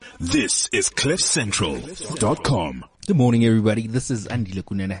This is CliffCentral.com. Good morning, everybody. This is Andy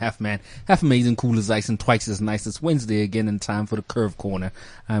Lakunene, half man, half amazing, cool as ice, and twice as nice. It's Wednesday again in time for the Curve Corner.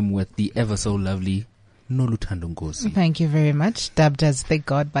 I'm with the ever so lovely Noluthando Nkosi. Thank you very much. Dubbed as Thick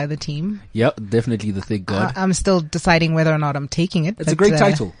God by the team. Yep, definitely the Thick God. I'm still deciding whether or not I'm taking it. It's a great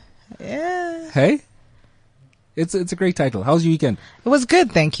title. Yeah. Hey? It's a great title. How was your weekend? It was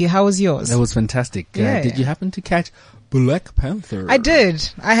good, thank you. How was yours? It was fantastic. Did you happen to catch Black Panther? I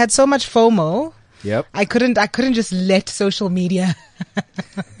did. I had so much FOMO. Yep. I couldn't just let social media,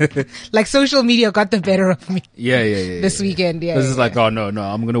 like social media got the better of me. Yeah. This weekend, yeah. This is like, oh no,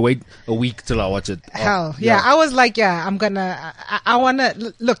 I'm gonna wait a week till I watch it. Hell, yeah. I was like, I wanna,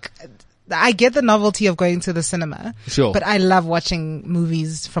 look, I get the novelty of going to the cinema. Sure. But I love watching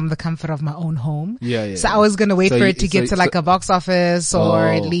movies from the comfort of my own home. Yeah. So I was gonna wait for it to get to like a box office or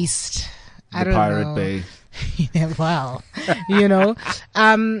at least, I don't know. Pirate Bay. Yeah, wow.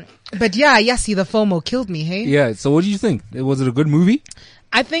 But see, the FOMO killed me, hey? Yeah, so what did you think? Was it a good movie?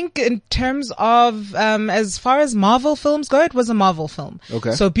 I think in terms of, as far as Marvel films go, it was a Marvel film.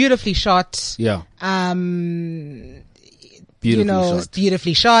 Okay. So beautifully shot. Yeah.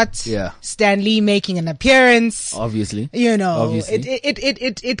 Beautifully shot. Yeah. Stan Lee making an appearance. Obviously.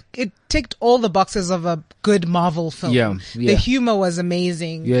 It ticked all the boxes of a good Marvel film. Yeah. The humor was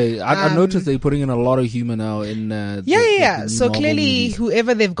amazing. Yeah, I noticed they're putting in a lot of humor now in the So Marvel clearly movies.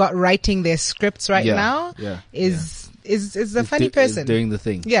 Whoever they've got writing their scripts now is a funny person. Doing the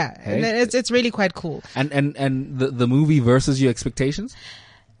thing. Yeah. Hey? And it's really quite cool. And the movie versus your expectations?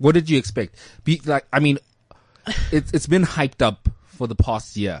 What did you expect? It's been hyped up for the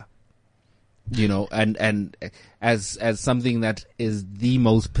past year, and as something that is the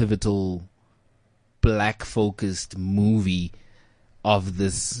most pivotal black focused movie of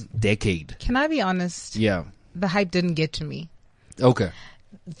this decade. Can I be honest? Yeah. The hype didn't get to me. Okay.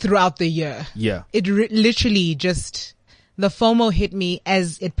 Throughout the year. Yeah. It literally just, the FOMO hit me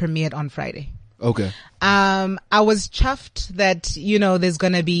as it premiered on Friday. Okay. I was chuffed that, there's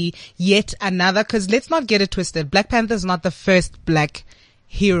gonna be yet another, cause let's not get it twisted. Black Panther is not the first black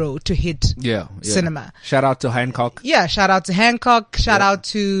hero to hit cinema. Shout out to Hancock. Yeah, shout out to Hancock. Shout out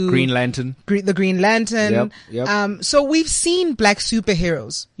to Green Lantern. The Green Lantern. Yep. So we've seen black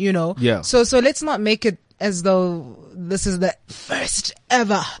superheroes, Yeah. So let's not make it as though this is the first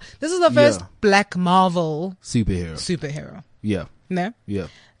ever. This is the first black Marvel superhero. Yeah. No? Yeah.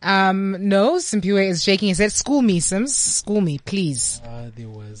 No, Simpiwe is shaking his head. School me, Sims. School me, please. There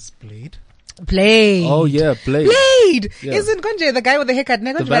was Blade. Oh yeah, Blade. Yeah. Isn't Gonje the guy with the haircut?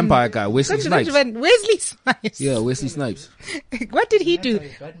 The vampire guy, Wesley Snipes. Wesley Snipes. Yeah, Wesley Snipes. What did he do?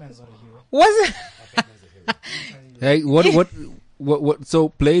 Batman's not a hero. Was it? Hey, what? So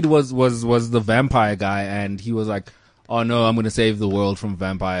Blade was the vampire guy, and he was like, "Oh no, I'm gonna save the world from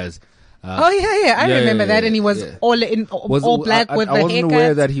vampires." I remember that, and he was all black with the haircut. I wasn't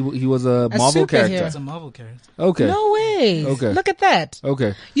aware that he was a Marvel character. It's a Marvel character. Okay. No way. Okay. Look at that.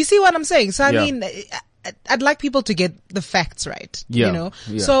 Okay. You see what I'm saying? So I mean, I'd like people to get the facts right. Yeah.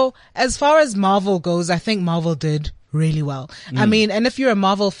 So as far as Marvel goes, I think Marvel did really well. I mean, and if you're a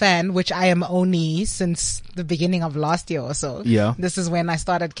Marvel fan, which I am only since the beginning of last year or so. Yeah. This is when I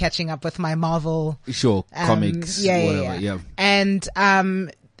started catching up with my Marvel. Comics. Whatever. Yeah. And,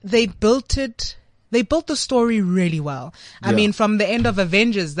 they built the story really well. I mean, from the end of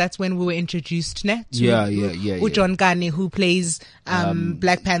Avengers, that's when we were introduced to John Kane, who plays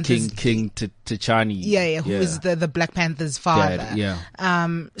Black Panther's King T'Challa. Who is the Black Panther's father. Dad,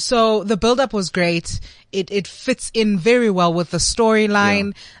 so the build up was great. It fits in very well with the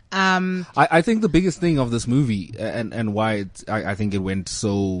storyline. I think the biggest thing of this movie and why I think it went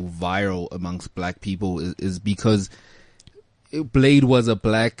so viral amongst black people is because Blade was a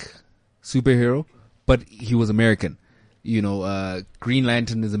black superhero, but he was American. Green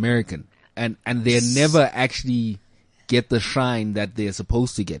Lantern is American, and they never actually get the shine that they're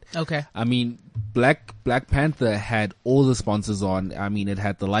supposed to get. Okay. I mean, Black Panther had all the sponsors on. I mean, it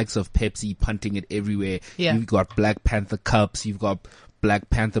had the likes of Pepsi punting it everywhere. Yeah. You've got Black Panther cups. You've got Black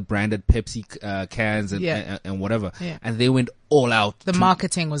Panther branded Pepsi cans and whatever. Yeah. And they went all out. The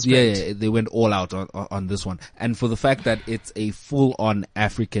marketing was great. Yeah, they went all out on this one. And for the fact that it's a full-on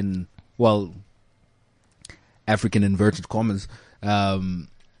African inverted commas,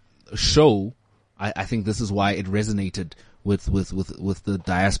 show, I think this is why it resonated with the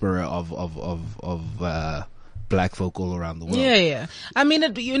diaspora of black folk all around the world. Yeah. I mean,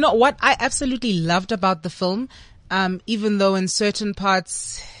 what I absolutely loved about the film, even though in certain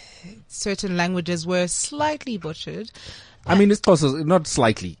parts, certain languages were slightly butchered, I mean, it's Khoza, not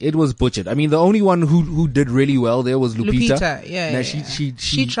slightly. It was butchered. I mean, the only one who did really well there was Lupita. Yeah.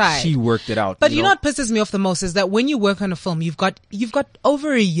 She tried. She worked it out. But you know what pisses me off the most is that when you work on a film, you've got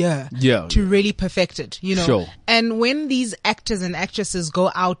over a year to really perfect it, you know. Sure. And when these actors and actresses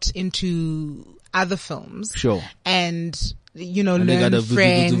go out into other films, and learn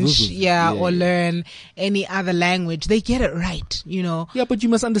French, or learn any other language, they get it right, you know. Yeah, but you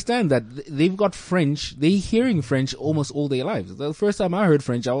must understand that they've got French. They're hearing French almost all their lives. The first time I heard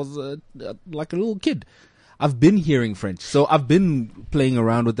French, I was like a little kid. I've been hearing French, so I've been playing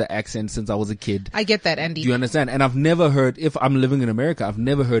around with the accent since I was a kid. I get that, Andy. Do you understand? And I've never heard, if I'm living in America, I've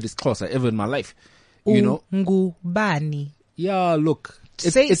never heard it's Khoza ever in my life. You know? Ngubani. Yeah, look.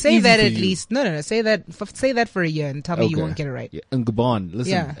 Say that at least. No. Say that for a year and tell me you won't get it right. Yeah. Ngubon.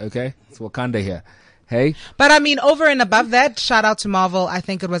 Listen, okay? It's Wakanda here. Hey? But I mean, over and above that, shout out to Marvel. I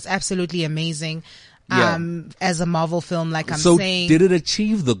think it was absolutely amazing. As a Marvel film, like I'm saying. So did it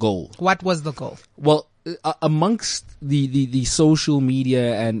achieve the goal? What was the goal? Well, amongst the social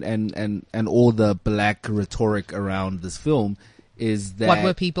media and all the black rhetoric around this film is that. What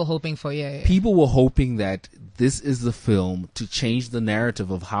were people hoping for? Yeah. People were hoping that this is the film to change the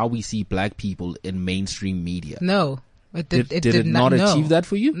narrative of how we see black people in mainstream media. No. Did it not achieve that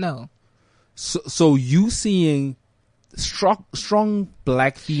for you? No. So you seeing strong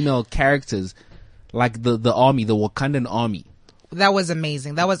black female characters like the army, the Wakandan army. That was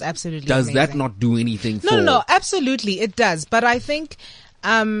amazing. That was absolutely amazing. Does that not do anything for... No, absolutely it does. But I think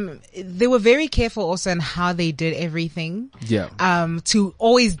they were very careful also in how they did everything. Yeah. To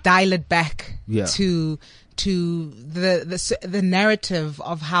always dial it back to the narrative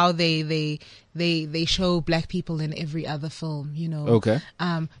of how they show black people in every other film, you know. Okay.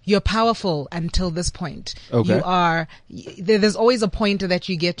 You're powerful until this point. Okay. There's always a point that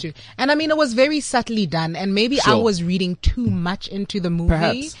you get to. And I mean, it was very subtly done, and maybe I was reading too much into the movie.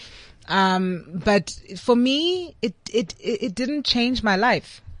 Perhaps. But for me, it didn't change my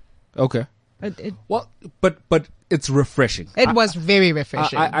life. Okay. But it's refreshing. It was very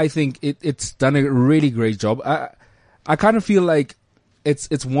refreshing. I think it's done a really great job. I kind of feel like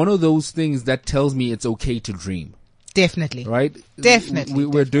it's one of those things that tells me it's okay to dream. Definitely. Right? Definitely.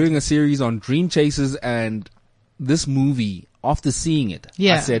 We're doing a series on Dreamchasers, and this movie, after seeing it,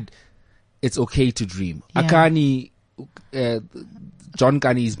 I said, it's okay to dream. Yeah. Akani, John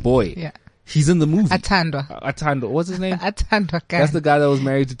Kani's boy. Yeah. He's in the movie. Atando. What's his name? Atando. That's the guy that was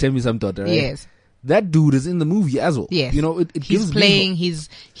married to Temi Samtota, right? Yes. That dude is in the movie as well. Yes. You know, it he's gives playing, he's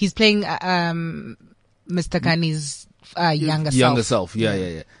playing, Mr. Kani's, younger self.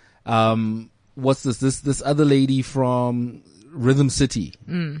 Yeah. What's this other lady from Rhythm City?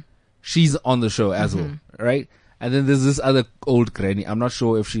 She's on the show as well, right? And then there's this other old granny. I'm not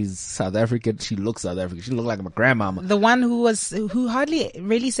sure if she's South African. She looks South African. She looked like my grandmama. The one who hardly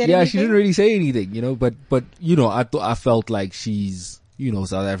really said anything? Yeah, she didn't really say anything, you know, but, you know, I felt like she's, you know,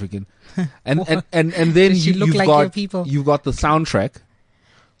 South African. And then you've got the soundtrack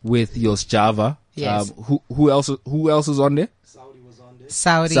with Yos Java. Yes. Who else is on there?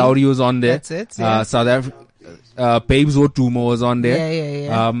 Saudi was on there. That's it. Yeah. South Africa, Babes Wotumo was on there.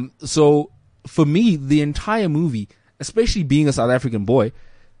 Yeah. So for me, the entire movie, especially being a South African boy,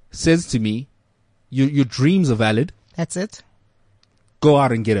 says to me, your dreams are valid. That's it. Go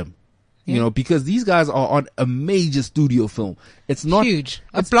out and get them. You know, because these guys are on a major studio film. It's not huge,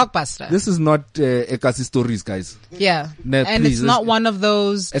 a blockbuster. This is not Ekasi Stories, guys. Yeah, no, and please, it's not one of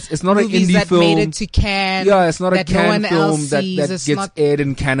those. It's not an indie that film. Made it to Cannes. Yeah, it's not a Cannes no film that gets aired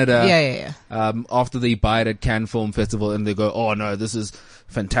in Canada. Yeah. After they buy it at Cannes Film Festival and they go, oh no, this is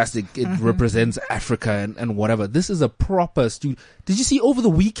fantastic. It represents Africa and whatever. This is a proper studio. Did you see over the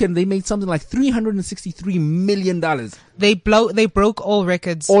weekend they made something like $363 million? They broke all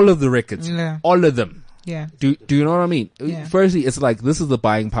records. All of the records. Yeah. All of them. Yeah. Do you know what I mean? Yeah. Firstly, it's like this is the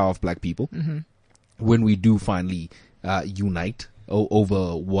buying power of black people. When we do finally unite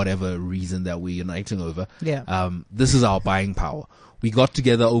over whatever reason that we're uniting over. Yeah. This is our buying power. We got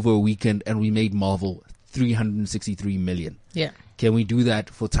together over a weekend and we made Marvel $363 million. Yeah. Can we do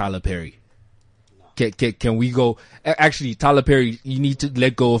that for Tyler Perry? Can we go? Actually, Tyler Perry, you need to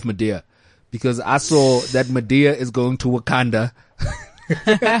let go of Medea, because I saw that Medea is going to Wakanda.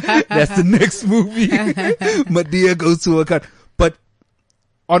 That's the next movie. Medea goes to Wakanda. But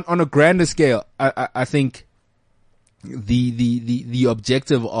on a grander scale, I think the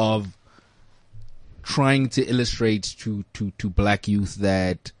objective of trying to illustrate to black youth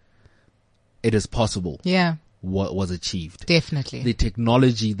that it is possible. Yeah. What was achieved. Definitely. The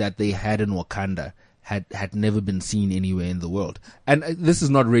technology that they had in Wakanda had never been seen anywhere in the world. And this is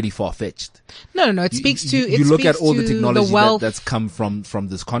not really far-fetched. No. It speaks to you look at all the technology that's come from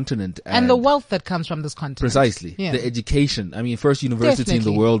this continent. And the wealth that comes from this continent. Precisely. Yeah. The education. I mean, first university in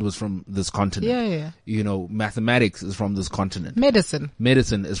the world was from this continent. Yeah. You know, mathematics is from this continent.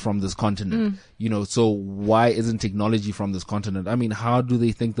 Medicine is from this continent. You know, so why isn't technology from this continent? I mean, how do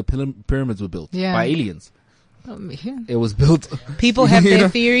they think the pyramids were built? Yeah. By aliens. Yeah. It was built. People have their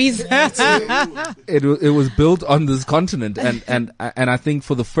theories. It was built on this continent, and I think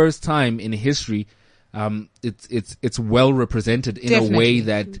for the first time in history, it's well represented in a way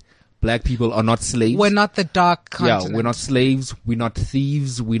that black people are not slaves. We're not the dark continent. Yeah, we're not slaves. We're not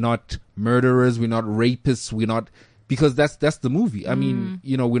thieves. We're not murderers. We're not rapists. We're not, because that's the movie. I mean,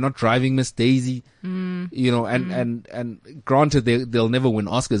 you know, we're not driving Miss Daisy. You know, and granted, they'll never win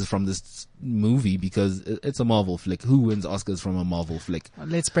Oscars from this movie because it's a Marvel flick. Who wins Oscars from a Marvel flick?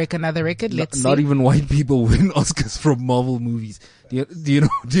 Let's break another record. Let's Not see. even white people win Oscars from Marvel movies. Do you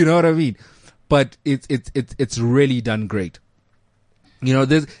know what I mean? But it's really done great. You know,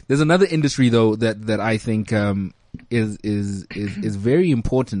 there's another industry though that I think is very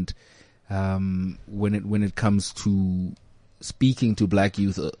important when it comes to speaking to black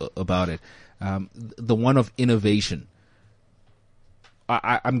youth about it. The one of innovation.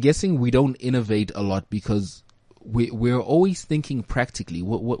 I'm guessing we don't innovate a lot because we're always thinking practically.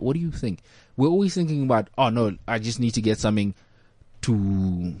 What do you think? We're always thinking about, oh no, I just need to get something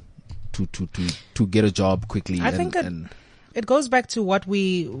to get a job quickly. I think it goes back to what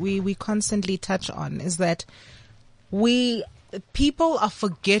we constantly touch on, is that people are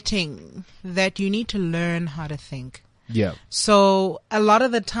forgetting that you need to learn how to think. Yeah. So a lot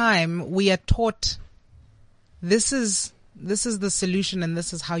of the time we are taught this is the solution and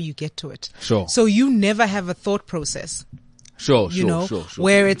this is how you get to it. Sure. So you never have a thought process. Sure.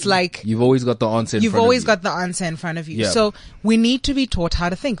 Where it's like you've always got the answer in front of you. You've always got the answer in front of you. Yeah. So we need to be taught how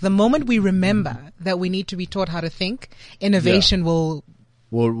to think. The moment we remember that we need to be taught how to think, innovation will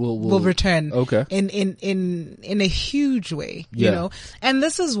return. Okay. In a huge way, you Yeah. know. And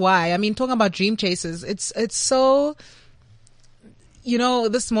this is why, I mean, talking about Dreamchasers, it's so, you know,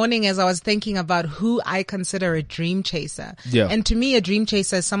 this morning as I was thinking about who I consider a dream chaser. Yeah. And to me, a dream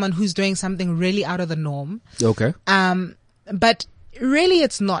chaser is someone who's doing something really out of the norm. Okay. But really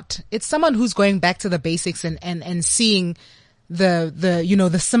it's not. It's someone who's going back to the basics and seeing the, you know,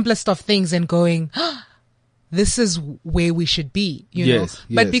 the simplest of things and going, this is where we should be, you know.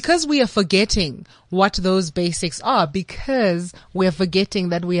 But because we are forgetting what those basics are, because we're forgetting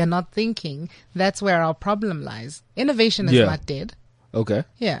that we are not thinking, that's where our problem lies. Innovation is not dead. Okay.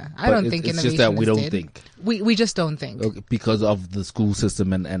 Yeah, I don't think it's innovation just that we is don't dead. think. We just don't think. Okay, because of the school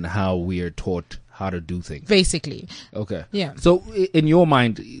system and how we are taught how to do things. Basically. Okay. Yeah. So in your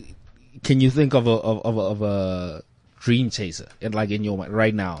mind, can you think of a dream chaser? And like in your mind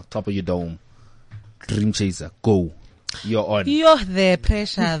right now, top of your dome, dream chaser, go. You're on. You're the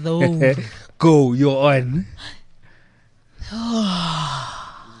pressure though. Go, you're on.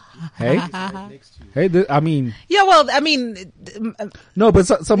 Hey, I mean. Yeah, well, I mean. No, but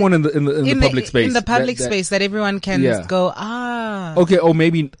someone in the public space. In the public space that everyone can go, Okay, or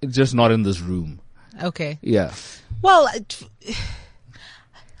maybe just not in this room. Okay. Yeah. Well, why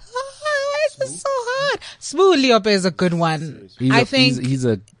is this so hard? Smooth Leop is a good one. I think he's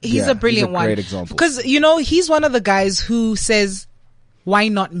a brilliant one. Great example. Because, you know, he's one of the guys who says, why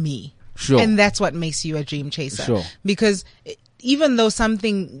not me? Sure. And that's what makes you a dream chaser. Sure. Because even though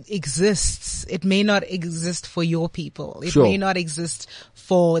something exists, it may not exist for your people. It may not exist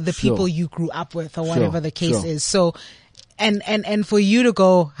for the people you grew up with or whatever the case is. So, and for you to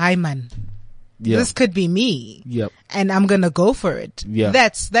go, hi man. Yeah. This could be me. Yep. And I'm gonna go for it. Yeah.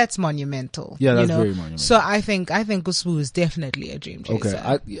 That's monumental. Yeah, that's you know? very monumental. So I think Usbu is definitely a dream chaser.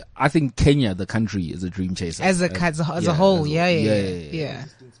 Okay. I think Kenya, the country, is a dream chaser. As a whole, yeah.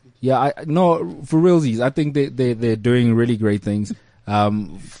 Yeah, for realsies, I think they're doing really great things.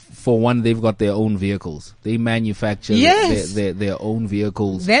 For one, they've got their own vehicles. They manufacture their own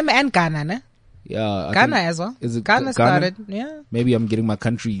vehicles. Them and Ghana, ne? Yeah, Ghana as well. Is it Ghana started, yeah. Maybe I'm getting my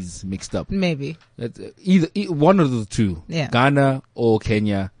countries mixed up. Maybe. It's either one of the two. Yeah. Ghana or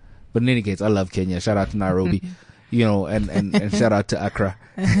Kenya. But in any case, I love Kenya. Shout out to Nairobi. You know, and shout out to Accra.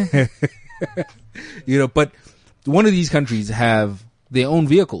 You know, but one of these countries have their own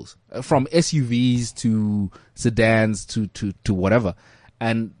vehicles, from SUVs to sedans to whatever.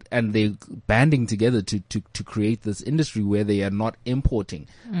 And they're banding together to create this industry where they are not importing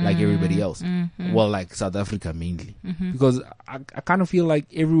like everybody else. Mm-hmm. Well, like South Africa mainly. Mm-hmm. Because I kind of feel like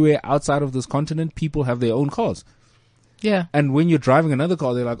everywhere outside of this continent, people have their own cars. Yeah. And when you're driving another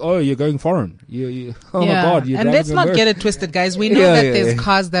car, they're like, "Oh, you're going foreign. Oh my God, you're and driving let's not America." get it twisted, guys. We know that there's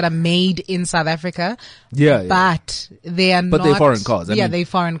cars that are made in South Africa. But they are not. But they're foreign cars. I mean, they're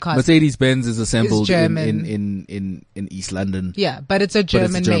foreign cars. Mercedes-Benz is assembled German. in East London. Yeah, but it's a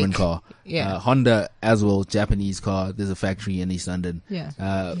German make. Car. Yeah. Honda as well, Japanese car. There's a factory in East London. Yeah.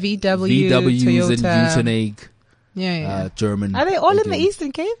 VW's Toyota. in Uitenhage. Yeah. German. Are they all in the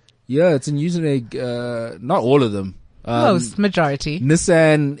Eastern Cape? Yeah, it's in Uitenhage. Not all of them. Most, majority.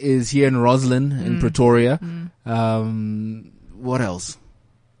 Nissan is here in Roslyn, in Pretoria. What else?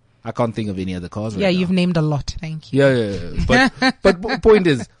 I can't think of any other cars right now. You've named a lot. Thank you. Yeah. But point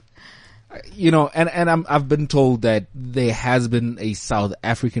is, and I've been told that there has been a South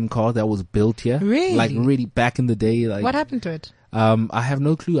African car that was built here. Really? Like really back in the day. Like what happened to it? I have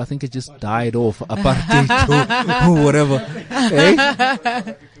no clue. I think it just died off. Apartheid or whatever.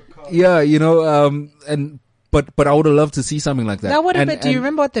 Hey? Yeah, But I would have loved to see something like that. That would have been. Do you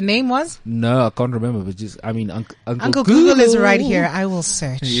remember what the name was? No, I can't remember. But Uncle Google is right here. I will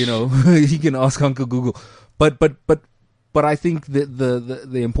search. You can ask Uncle Google. But I think that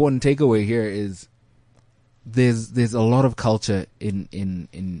the important takeaway here is there's a lot of culture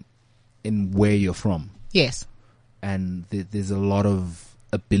in where you're from. Yes. And there's a lot of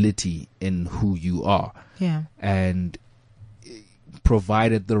ability in who you are. Yeah. And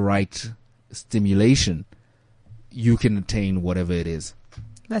provided the right stimulation, you can attain whatever it is.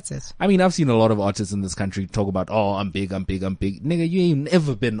 That's it. I mean, I've seen a lot of artists in this country talk about, "Oh, I'm big. Nigga, you ain't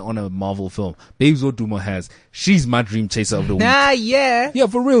never been on a Marvel film. Babes Odumo has. She's my dream chaser of the week." Yeah. Yeah,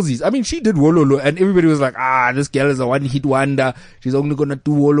 for realsies. I mean, she did Wololo, and everybody was like, "This girl is a one-hit wonder. She's only gonna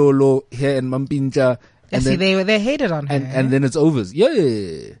do Wololo here in Mampincha." And see, they hated on her. And then it's over.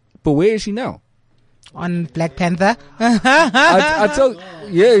 Yeah. But where is she now? On Black Panther. I tell,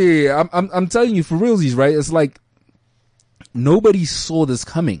 yeah. I'm telling you for realsies, right? It's like nobody saw this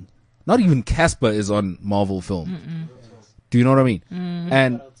coming. Not even Casper is on Marvel film. Do you know what I mean?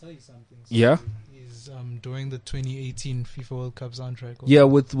 And I'll tell you something. Yeah. He's doing the 2018 FIFA World Cup soundtrack. Yeah,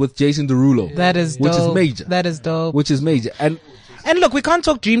 with Jason Derulo. That is dope. Which is major. That is dope. Which is major. And look, we can't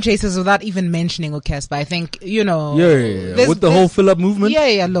talk Dreamchasers without even mentioning Casper. I think, Yeah. With the whole fill-up movement.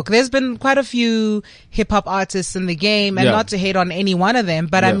 Yeah. Look, there's been quite a few hip-hop artists in the game, and not to hate on any one of them,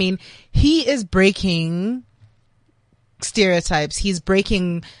 but I mean, he is breaking stereotypes. He's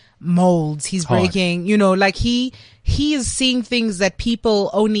breaking molds. He's breaking, like he is seeing things that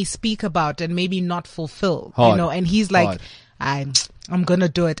people only speak about and maybe not fulfill, and he's like, I'm gonna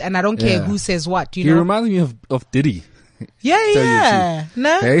do it. And I don't care who says what, He reminds me of Diddy. Yeah.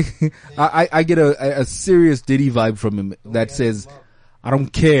 No? Hey, I get a serious Diddy vibe from him that says, I don't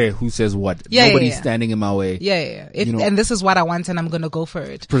care who says what. Nobody's standing in my way. Yeah. And this is what I want and I'm going to go for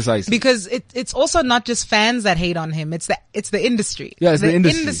it. Precisely. Because it's also not just fans that hate on him. It's the industry. Yeah, it's the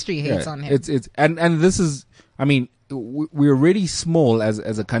industry. industry hates on him. And this is, I mean, we're really small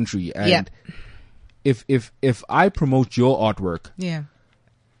as a country. And if I promote your artwork. Yeah.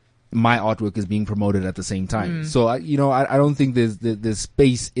 My artwork is being promoted at the same time. So, I don't think there's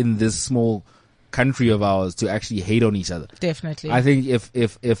space in this small country of ours to actually hate on each other. Definitely. I think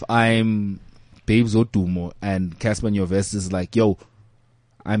if I'm Babes Otumo and Casper Nyovest is like, yo,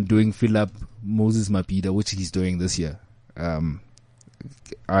 I'm doing Philip Moses Mapida, which he's doing this year.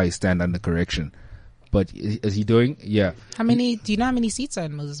 I stand under correction. But is he doing? Yeah. Do you know how many seats are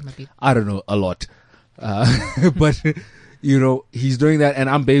in Moses Mapida? I don't know, a lot. But he's doing that, and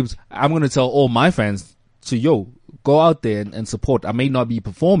I'm Babes. I'm going to tell all my fans to, go out there and support. I may not be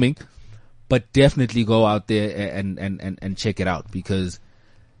performing, but definitely go out there and check it out, because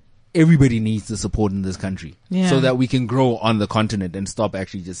everybody needs the support in this country so that we can grow on the continent and stop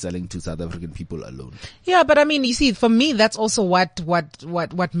actually just selling to South African people alone. Yeah, but I mean, you see, for me, that's also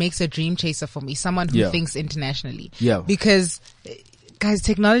what makes a dream chaser for me. Someone who thinks internationally. Yeah. Because, guys,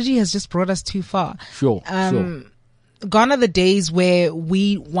 technology has just brought us too far. Sure. Gone are the days where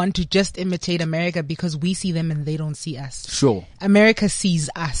we want to just imitate America because we see them and they don't see us. Sure. America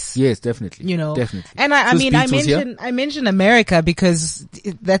sees us. Yes, definitely. Definitely. And I mention America because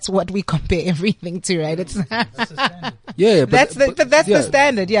that's what we compare everything to, right? It's that's the standard. that's the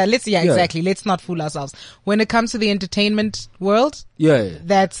standard. Yeah. Exactly. Let's not fool ourselves. When it comes to the entertainment world. Yeah.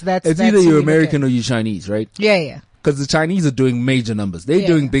 That's either you're American or you're Chinese, right? Yeah. Because the Chinese are doing major numbers. They're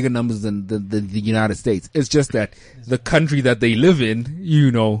doing bigger numbers than the United States. It's just that the country that they live in,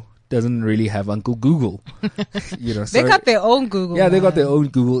 doesn't really have Uncle Google. They got their own Google. Yeah, they got their own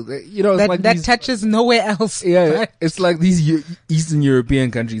Google. That touches nowhere else. Yeah, right? It's like these Eastern European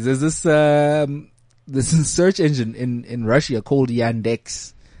countries. There's this search engine in Russia called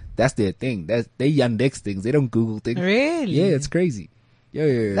Yandex that's their thing. They Yandex things. They don't Google things. Really? Yeah, it's crazy.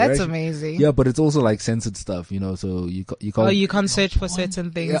 Yeah. That's amazing. Yeah, but it's also like censored stuff, so you can't. Oh, you can't search for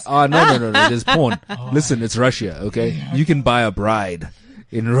certain things. Yeah, no. There's porn. Listen, it's Russia, okay? You can buy a bride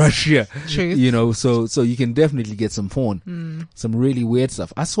in Russia. Truth. So you can definitely get some porn. Some really weird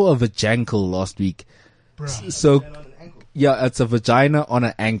stuff. I saw a vajankle last week. So, yeah, it's a vagina on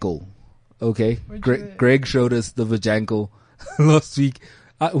an ankle. Okay? Greg showed us the vajankle last week,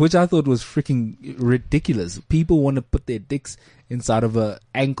 which I thought was freaking ridiculous. People want to put their dicks inside of a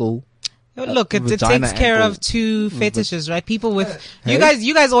ankle. Look, it takes care of two fetishes, right? People with you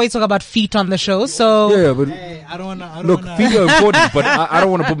guys always talk about feet on the show, so yeah. But I don't wanna. Look, feet are important, but I don't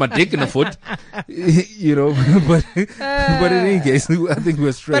want to put my dick in a foot, But in any case, I think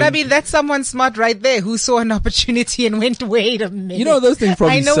we're straight. But I mean, that's someone smart right there who saw an opportunity and went, "Wait a minute, those things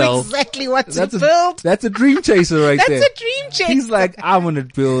probably I know sell. exactly what to build." That's a dream chaser right there. That's a dream chaser. He's like, I want to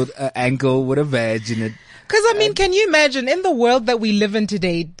build an ankle with a vag in it. Because I mean, can you imagine in the world that we live in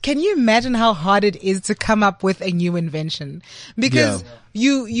today? Can you imagine how hard it is to come up with a new invention? Because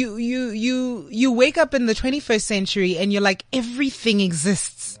you wake up in the 21st century and you're like, everything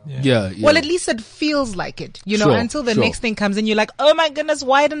exists. Yeah. Well, at least it feels like it, until the next thing comes and you're like, oh my goodness,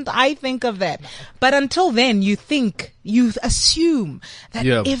 why didn't I think of that? But until then, you assume that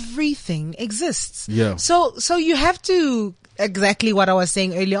everything exists. Yeah. So you have to, exactly what I was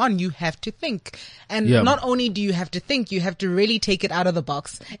saying earlier on, you have to think. And not only do you have to think, you have to really take it out of the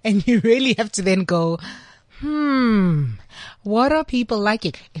box and you really have to then go, what are people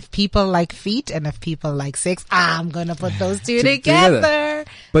liking? If people like feet and if people like sex, I'm going to put those two together.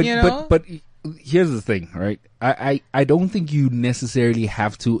 But here's the thing, right? I don't think you necessarily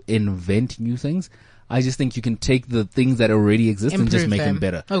have to invent new things. I just think you can take the things that already exist and just make them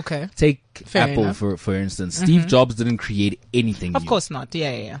better. Okay. Take Fair Apple enough. for instance. Steve Jobs didn't create anything Of new, course not.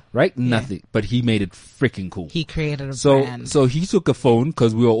 Yeah. right? Nothing. But he made it freaking cool. He created a So brand. he took a phone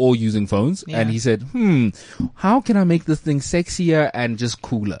because we were all using phones and he said, how can I make this thing sexier and just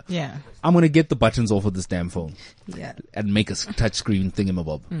cooler? Yeah. I'm going to get the buttons off of this damn phone Yeah. and make a touchscreen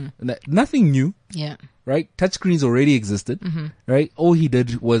thingamabob. Nothing new. Yeah. Right? Touchscreens already existed, right? All he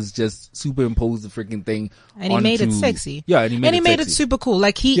did was just superimpose the freaking thing. And he made it sexy. Yeah, and he made it it super cool.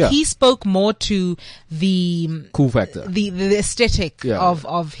 Like he spoke more to the cool factor. the aesthetic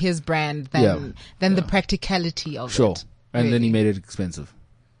of his brand than the practicality of Sure. it. And then he made it expensive.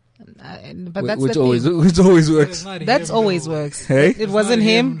 But that's which the always thing. which always works. That's always works. Hey? It wasn't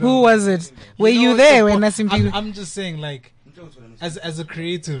him. no. Who was it? Were you there when Nasim? I'm just saying, like, as a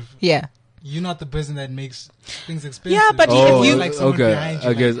creative, Yeah. you're not the person that makes things expensive. Yeah, but Oh, if you like someone okay. behind you,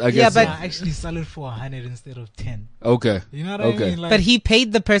 I guess. Yeah, but- I actually sell it for 100 instead of 10. Okay. You know what Okay. I mean? Like, but he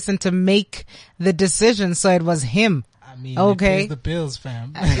paid the person to make the decision, so it was him. I mean, Okay. it pays the bills,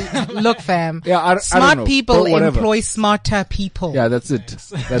 fam. Look, fam. Yeah, I don't Smart know, people but whatever. employ smarter people. Yeah, that's it.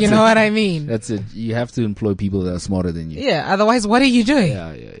 That's You know it. what I mean? That's it. You have to employ people that are smarter than you. Yeah. Otherwise, what are you doing?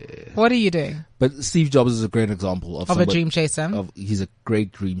 Yeah. What are you doing? But Steve Jobs is a great example of Of a somebody- dream chaser. He's a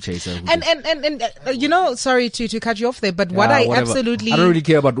great dream chaser. who And just- sorry to cut you off there, but what Yeah, I whatever. absolutely I don't really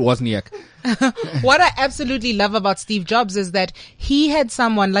care about Wozniak. what I absolutely love about Steve Jobs is that he had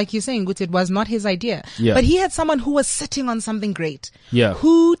someone, like you're saying, Gut, it was not his idea, Yeah. but he had someone who was sitting on something great, Yeah.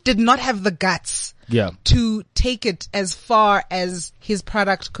 who did not have the guts Yeah. to take it as far as his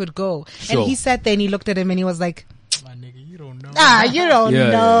product could go. Sure. And he sat there and he looked at him and he was like, My nigga, you don't know. you don't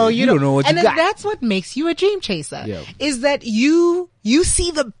Yeah, know. yeah. You don't know what and you then got. that's what makes you a dream chaser. Yeah. Is that you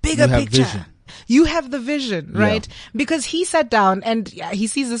see the bigger You have picture. vision. You have the vision, right? Because he sat down and he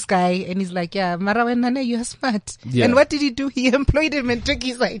sees this guy and he's like, yeah, Mara Wenane, you're smart. Yeah. And what did he do? He employed him and took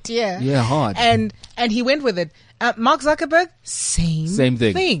his idea. Yeah, hard. And he went with it. Mark Zuckerberg, same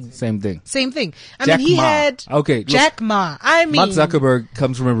thing. Same thing. Same thing. I Jack mean, he Ma. had Okay, look. Jack Ma. I mean, Mark Zuckerberg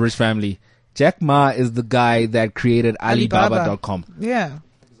comes from a rich family. Jack Ma is the guy that created Alibaba. Alibaba.com. Yeah.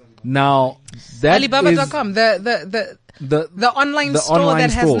 Now, that Alibaba.com, the online store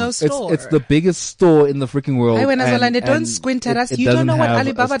that has no store. It's the biggest store in the freaking world. Hey, when and don't squint at us. it You don't doesn't know what have a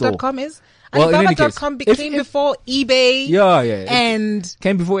Alibaba.com store. is? Well, in any case, Alibaba.com became before eBay. Yeah. And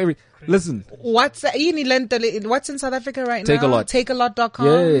Came before every. Listen, what's in South Africa right Take a now? lot. Takealot.com.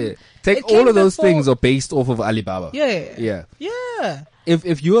 yeah. Take It came all of those before- things are based off of Alibaba. Yeah. Yeah.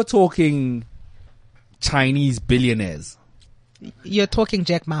 If you're talking Chinese billionaires, You're talking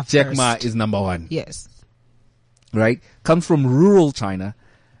Jack Ma first. Jack Ma is number one. Yes. Right? Comes from rural China.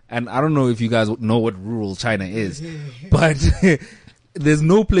 And I don't know if you guys know what rural China is, but there's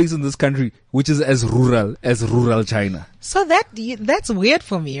no place in this country which is as rural China. So that's weird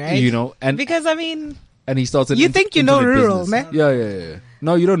for me, right? And because I mean, and he starts an you think you know internet rural, business. man? Yeah.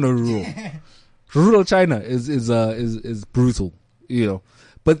 No, you don't know rural. Rural China is brutal, you know.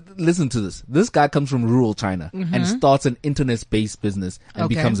 But listen to this. This guy comes from rural China and starts an internet-based business and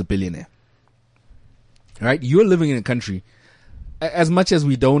becomes a billionaire. Right? You're living in a country, as much as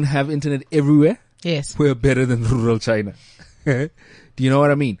we don't have internet everywhere, yes, we're better than rural China. Do you know what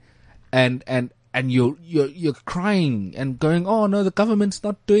I mean? And you're crying and going, oh no, the government's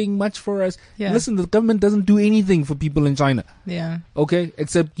not doing much for us. Yeah. Listen, the government doesn't do anything for people in China. Yeah. Okay?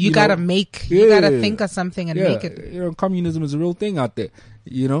 Except you gotta think of something and make it. You know, communism is a real thing out there.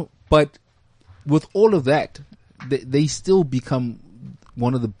 You know? But with all of that, they still become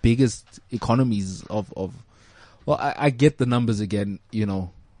one of the biggest economies of well, I get the numbers again, you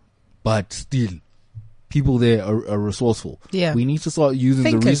know, but still, people there are resourceful. Yeah. We need to start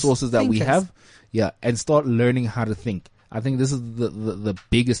using the resources that we have. Yeah. And start learning how to think. I think this is the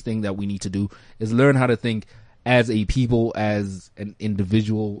biggest thing that we need to do is learn how to think as a people, as an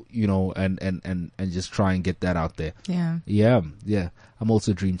individual, you know, and just try and get that out there. Yeah. Yeah. Yeah. I'm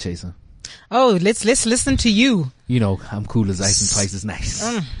also a dream chaser. Oh, let's listen to you. You know, I'm cool as ice and twice as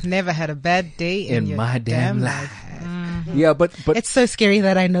nice. Never had a bad day in your my damn life. Mm-hmm. Yeah, but it's so scary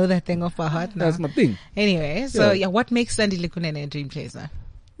that I know that thing off by heart now. That's my thing. Anyway, so what makes Sandy Likunene a dream chaser?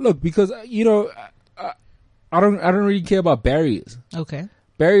 Look, because you know, I don't really care about barriers. Okay.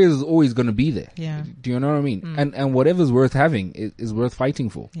 Barriers is always going to be there. Yeah. Do you know what I mean? And whatever's worth having is worth fighting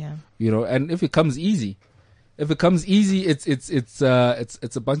for. Yeah. You know, and if it comes easy, it's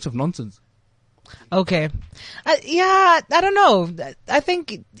a bunch of nonsense. Okay. I don't know. I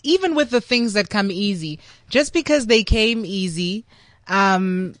think even with the things that come easy, just because they came easy,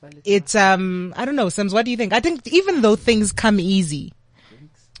 it's, I don't know, Sims, what do you think? I think even though things come easy,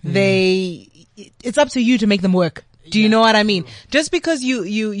 it's up to you to make them work. Do you know what I mean? Just because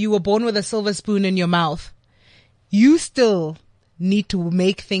you were born with a silver spoon in your mouth, you still need to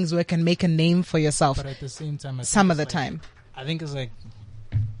make things work and make a name for yourself. But at the same time, some of the time, I think it's like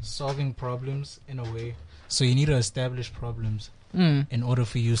solving problems in a way. So you need to establish problems in order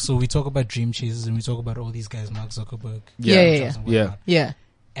for you. So we talk about dream chasers and we talk about all these guys, Mark Zuckerberg. Yeah.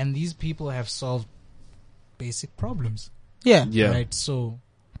 And these people have solved basic problems. Yeah. Right. So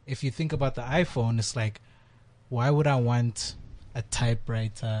if you think about the iPhone, it's like, why would I want a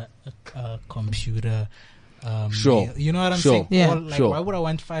typewriter, a computer? You know what I'm saying? Yeah. Why would I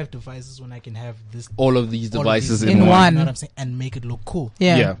want 5 devices when I can have all of these devices in one? You know what I'm saying? And make it look cool.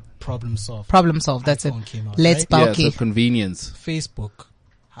 Yeah. Problem solved. That's it. Out, Let's right? bulky. Yeah, the convenience. Facebook.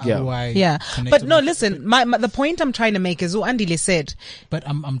 How do I? Yeah. But no, listen. The point I'm trying to make is what Andile said. But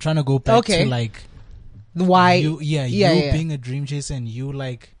I'm trying to go back to like why. You being a dream chaser and you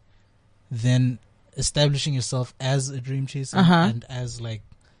like then establishing yourself as a dream chaser and as like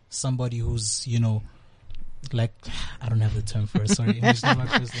somebody who's, you know, like, I don't have the term for it, sorry, English is not my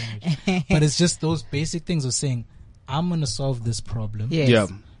first language. But it's just those basic things of saying, I'm going to solve this problem. Yes. Yeah.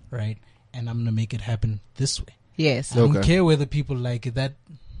 Right? And I'm going to make it happen this way. Yes. I don't care whether people like it, that,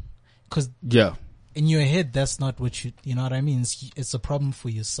 because in your head, that's not what you know what I mean? It's a problem for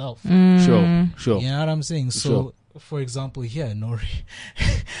yourself. Sure. You know what I'm saying? So, for example, here, no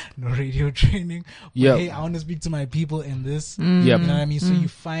radio training. Yeah. Hey, I want to speak to my people in this. Yep. You know what I mean? So you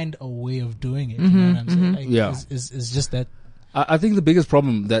find a way of doing it. You know what I'm saying? Like, it's just that. I think the biggest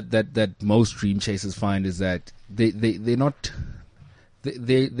problem that most dream chasers find is that they're not,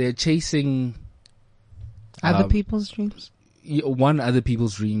 they're chasing other people's dreams. Other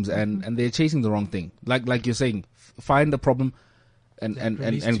people's dreams and they're chasing the wrong thing. Like you're saying, find a problem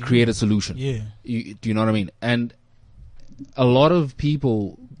and create a solution. Yeah. Do you know what I mean? And a lot of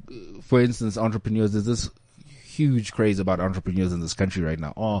people, for instance, entrepreneurs, there's this huge craze about entrepreneurs in this country right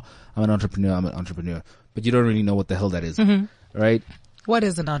now. Oh, I'm an entrepreneur. But you don't really know what the hell that is, right? What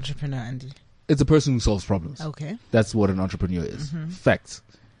is an entrepreneur, Andy? It's a person who solves problems. Okay. That's what an entrepreneur is. Facts.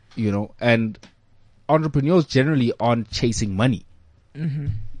 You know, and entrepreneurs generally aren't chasing money.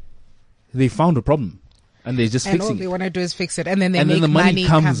 They found a problem. And they're just fixing it. All they want to do is fix it. And then then the money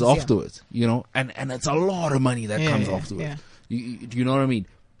comes yeah. afterwards, you know, and it's a lot of money that comes afterwards. Yeah. Do you know what I mean?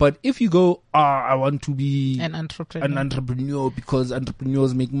 But if you go, I want to be an entrepreneur because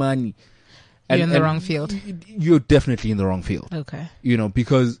entrepreneurs make money. You're in the wrong field. You're definitely in the wrong field. Okay. You know,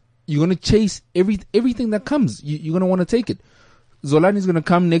 because you're going to chase everything that comes. You're going to want to take it. Zolani's going to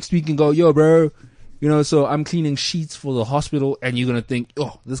come next week and go, yo, bro, you know, so I'm cleaning sheets for the hospital, and you're going to think,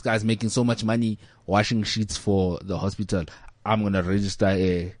 oh, this guy's making so much money washing sheets for the hospital. I'm going to register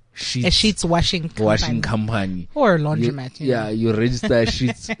a sheets washing company. Or a laundromat. You register a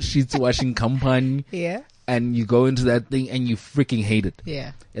sheets washing company. Yeah. and you go into that thing and you freaking hate it.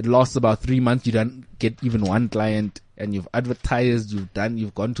 Yeah. It lasts about 3 months. You don't get even one client, and you've advertised,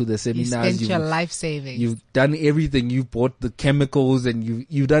 you've gone to the seminars. You spent your life savings. You've done everything. You've bought the chemicals and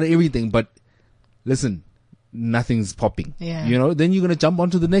you've done everything. But listen, nothing's popping. Yeah. You know, then you're going to jump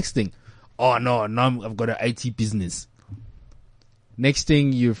onto the next thing. Oh no, now I've got an IT business. Next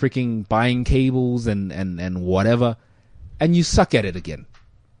thing, you're freaking buying cables and whatever, and you suck at it again.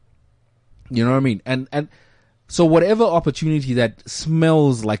 You know what I mean? And so whatever opportunity that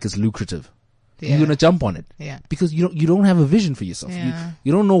smells like it's lucrative, you're gonna jump on it. Yeah. Because you don't have a vision for yourself. Yeah.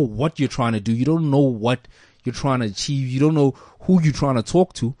 You don't know what you're trying to do. You don't know what you're trying to achieve. You don't know who you're trying to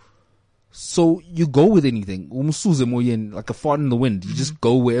talk to. So you go with anything. Like a fart in the wind. You just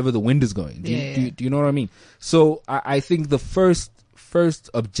go wherever the wind is going. Do you know what I mean? So I think the first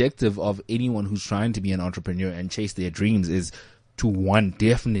objective of anyone who's trying to be an entrepreneur and chase their dreams is to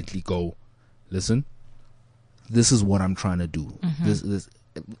definitely go, listen, this is what I'm trying to do. This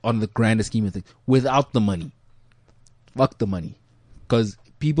on the grander scheme of things, without the money. Fuck the money. Because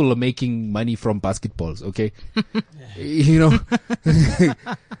people are making money from basketballs, okay? You know,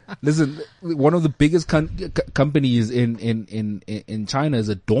 listen, one of the biggest companies in China is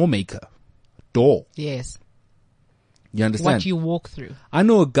a door maker. Door. Yes. You understand? What you walk through. I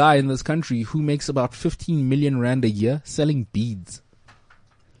know a guy in this country who makes about 15 million rand a year selling beads.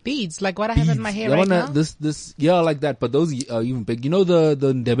 Beads, like what I have in my hair right now? Like that. But those are even big. You know the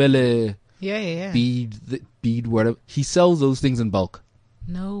Ndebele bead, whatever. He sells those things in bulk.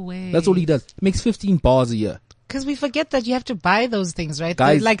 No way. That's all he does. He makes 15 bars a year. Because we forget that you have to buy those things, right?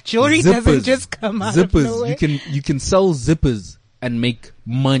 Guys, like jewelry doesn't just come out of nowhere. You can sell zippers and make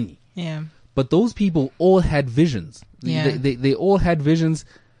money. Yeah. But those people all had visions. Yeah. They all had visions.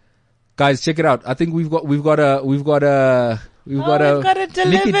 Guys, check it out. I think we've got a delivery.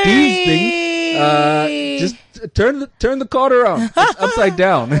 Nicky D's thing. Just turn the card around. It's upside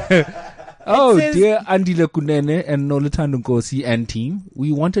down. Oh, dear Andile Kunene and Nolitando Nkosi and team,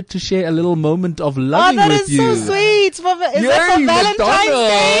 we wanted to share a little moment of loving with you. Oh, that is so sweet. Is that for Valentine's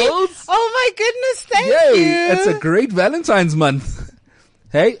Day? Oh my goodness, thank you. It's a great Valentine's month.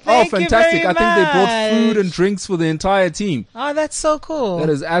 Hey, fantastic. I think they brought food and drinks for the entire team. Oh, that's so cool. That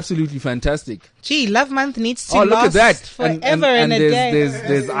is absolutely fantastic. Gee, Love Month needs to look at that. forever and a day.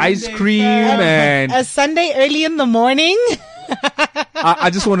 There's ice cream and a Sunday early in the morning. I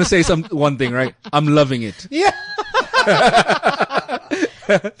just want to say one thing, right? I'm loving it. Yeah.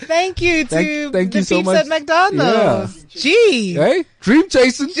 Thank you to thank the you so peeps much. at McDonald's. Yeah. Gee. Hey,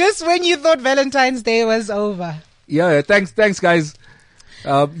 Dreamchaser. Just when you thought Valentine's Day was over. Yeah, thanks guys.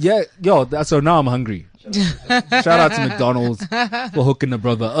 So now I'm hungry. Shout out to McDonald's for hooking the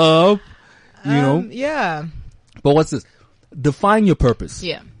brother up. You know? Yeah. But what's this? Define your purpose.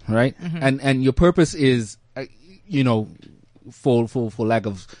 Yeah. Right? Mm-hmm. And your purpose is, for lack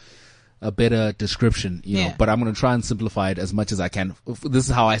of a better description, you know, but I'm going to try and simplify it as much as I can. This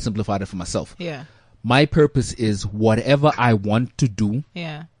is how I simplified it for myself. Yeah. My purpose is whatever I want to do.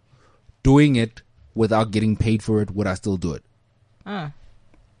 Yeah. Doing it without getting paid for it, would I still do it?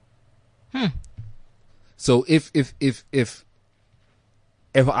 So if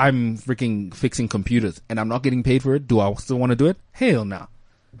I'm freaking fixing computers and I'm not getting paid for it, do I still want to do it? Hell no.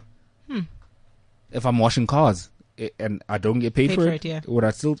 If I'm washing cars and I don't get paid for it, would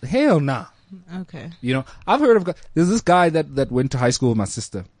I still? Hell no. Okay. You know, I've heard of, there's this guy that went to high school with my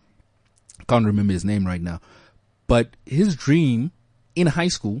sister. Can't remember his name right now, but his dream in high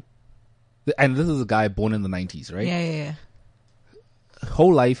school, and this is a guy born in the 90s, right? Yeah.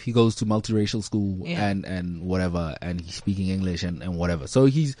 Whole life he goes to multiracial school and whatever, and he's speaking English and whatever. So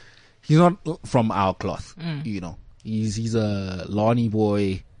he's not from our cloth, you know. He's a Lonnie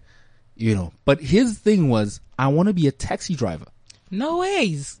boy, you know. But his thing was, I want to be a taxi driver. No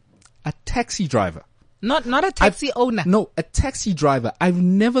ways. A taxi driver. Not a taxi owner. No, a taxi driver. I've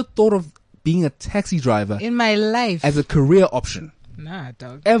never thought of being a taxi driver in my life as a career option. Nah,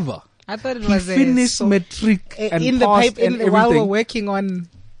 dog. Ever. I thought it was finished matric and in passed the and while everything. we're working on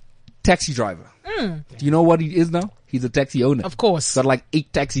taxi driver. Do you know what he is now? He's a taxi owner. Of course. Got like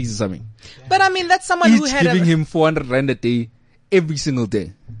 8 taxis or something. But I mean, that's someone who had giving him 400 rand a day every single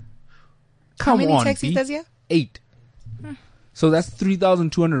day. Come on, how many taxis does he have? 8. So that's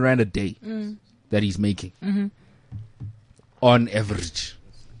 3,200 rand a day that he's making on average.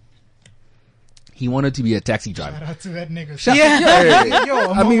 He wanted to be a taxi driver. Shout out to that nigga. Yeah.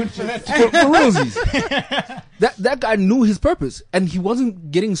 I mean, for realsies. That guy knew his purpose, and he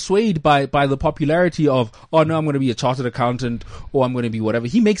wasn't getting swayed by the popularity of, oh no, I'm going to be a chartered accountant, or I'm going to be whatever.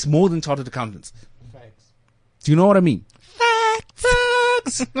 He makes more than chartered accountants. Facts. Do you know what I mean?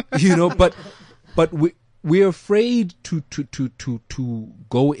 Facts. You know, but we're afraid to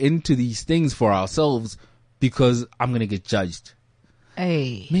go into these things for ourselves because I'm going to get judged.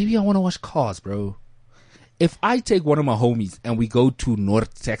 Hey. Maybe I want to wash cars, bro. If I take one of my homies and we go to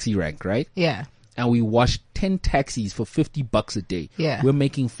North Taxi Rank, right? Yeah. And we wash 10 taxis for $50 a day. Yeah. We're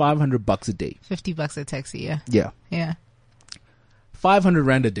making $500 a day. $50 a taxi, yeah. Yeah. Yeah. 500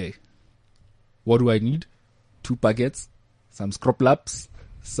 Rand a day. What do I need? 2 baguettes, some scrub laps,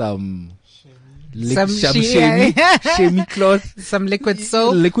 some shammy cloth, some liquid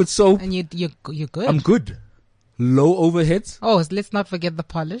soap. And you're good. I'm good. Low overheads. Oh, let's not forget the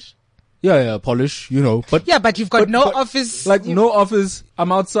polish. Yeah, polish, but. Yeah, but you've got no office. Like, no office.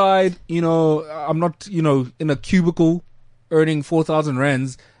 I'm outside, I'm not, in a cubicle earning 4,000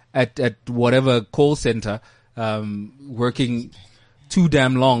 rands at whatever call center, working too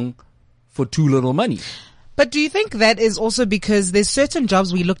damn long for too little money. But do you think that is also because there's certain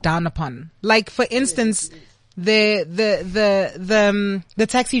jobs we look down upon? Like, for instance, the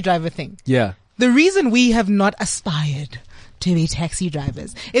taxi driver thing. Yeah. The reason we have not aspired to be taxi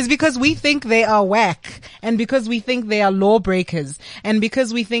drivers is because we think they are whack, and because we think they are lawbreakers, and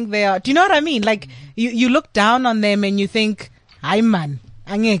because we think they are, do you know what I mean? Like, you look down on them and you think, "Hi man,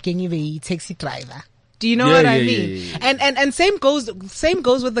 angeke ngibe taxi driver." Do you know what I mean? Yeah. And same goes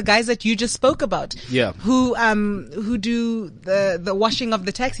with the guys that you just spoke about. Yeah. Who do the washing of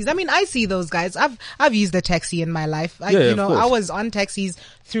the taxis. I mean, I see those guys. I've used a taxi in my life. I was on taxis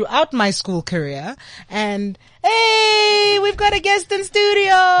throughout my school career, and hey, we've got a guest in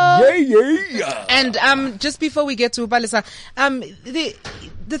studio. Yeah. And just before we get to Palesa,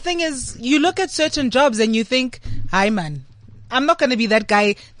 the thing is, you look at certain jobs and you think, "Hi man, I'm not going to be that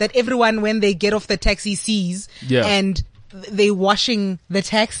guy that everyone, when they get off the taxi, sees and they washing the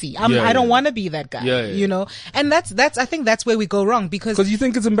taxi." I don't want to be that guy, And I think that's where we go wrong, because you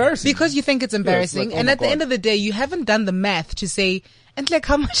think it's embarrassing. Because you think it's embarrassing. Like, and at the end of the day, you haven't done the math to say, and like,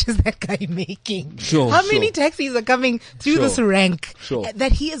 how much is that guy making? How many taxis are coming through this rank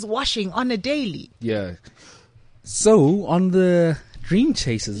that he is washing on a daily? Yeah. So on the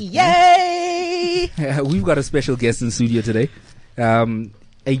Dreamchasers. Yay! We've got a special guest in the studio today.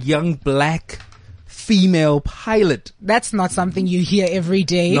 A young black female pilot. That's not something you hear every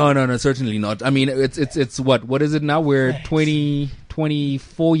day. No, certainly not. I mean, it's what is it now? We're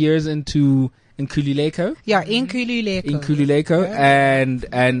 24 years into Nkululeko. Yeah, Nkululeko. Nkululeko.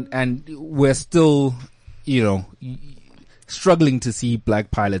 And we're still, struggling to see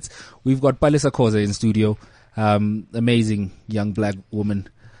black pilots. We've got Palesa Khoza in studio. Amazing young black woman,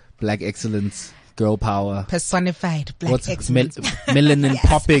 black excellence, girl power, personified black excellence, melanin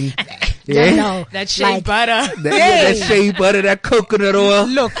popping. No, that shea butter, that shea butter, that coconut oil.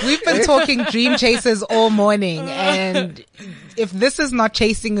 Look, we've been talking Dreamchasers all morning, and if this is not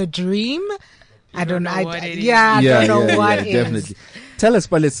chasing a dream, I don't know what it is. I don't know what it is. Definitely. Tell us,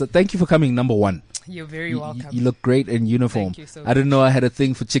 Palesa. Thank you for coming. Number one. You're very welcome. You look great in uniform. Thank you so much. I didn't know I had a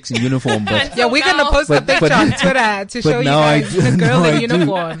thing for chicks in uniform, but yeah, we're gonna post a picture on Twitter to show you guys the girl in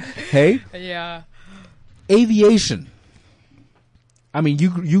uniform. Hey, yeah. Aviation. I mean,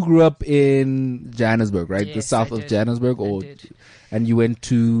 you grew up in Johannesburg, right? Yes, the south of Johannesburg, and you went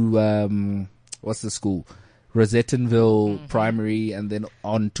to what's the school? Rosettenville Primary, and then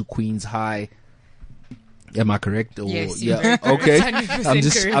on to Queen's High. Am I correct? Or, yes. Yeah. Okay. I'm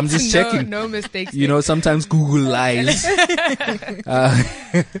just checking. No mistakes. Sometimes Google lies.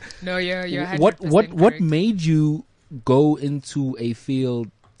 No, you're 100% what correct. made you go into a field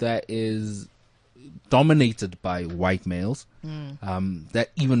that is dominated by white males, that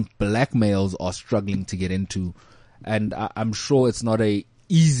even black males are struggling to get into, and I'm sure it's not a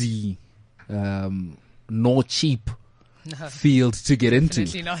easy nor cheap field to get into.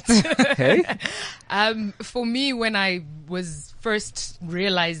 Definitely not. Hey? For me, when I was first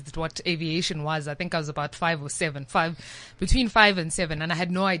realized what aviation was, I think I was about 5 or 7, between 5 and 7, and I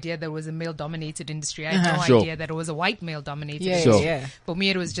had no idea there was a male-dominated industry. I had no idea that it was a white male-dominated industry. Yeah. For me,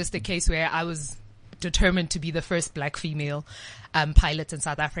 it was just a case where I was determined to be the first black female pilot in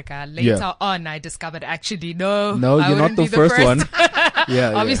South Africa. Later on, I discovered actually no, you're not the first one.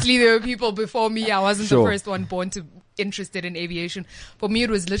 Obviously, there were people before me. I wasn't the first one interested in aviation. For me, it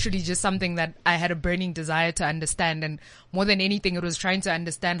was literally just something that I had a burning desire to understand, and more than anything, it was trying to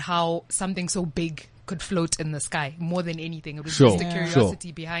understand how something so big could float in the sky. More than anything, it was just the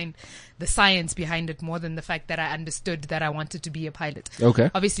curiosity behind the science behind it, more than the fact that I understood that I wanted to be a pilot.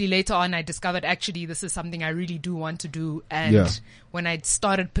 Okay. Obviously, later on, I discovered actually this is something I really do want to do, and when I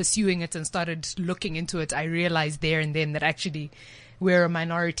started pursuing it and started looking into it, I realized there and then that actually we're a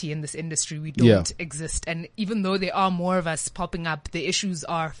minority in this industry. We don't exist. And even though there are more of us popping up, the issues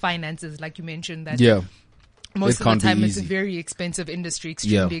are finances, like you mentioned, that most of the time it's a very expensive industry,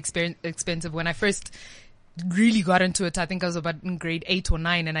 extremely expensive. When I first really got into it, I think I was about in grade 8 or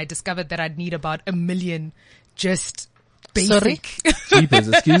 9, and I discovered that I'd need about $1 million just basic. Jeepers,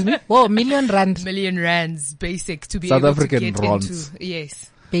 excuse me? Whoa, million rands basic to be South able African to get rands. into, yes.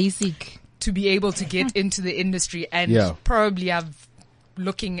 Basic. To be able to get into the industry, and probably I've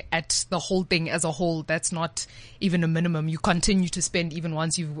looking at the whole thing as a whole, that's not even a minimum. You continue to spend even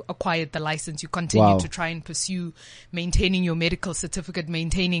once you've acquired the license. You continue to try and pursue maintaining your medical certificate,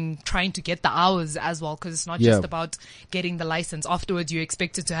 trying to get the hours as well, because it's not just about getting the license. Afterwards, you're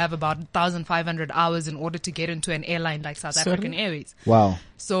expected to have about 1,500 hours in order to get into an airline like South African Airways. Wow.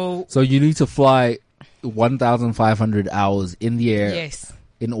 So you need to fly 1,500 hours in the air. Yes.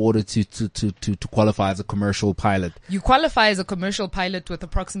 In order to qualify as a commercial pilot. You qualify as a commercial pilot with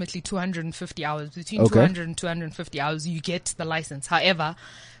approximately 250 hours. Between 200 and 250 hours, you get the license. However,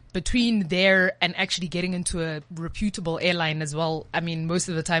 between there and actually getting into a reputable airline as well, I mean, most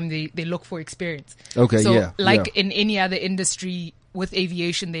of the time they look for experience. Okay, so in any other industry, with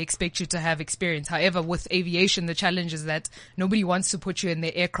aviation, they expect you to have experience. However, with aviation, the challenge is that nobody wants to put you in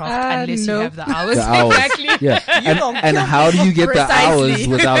the aircraft unless you have the hours. Exactly. Yeah. And how do you get the hours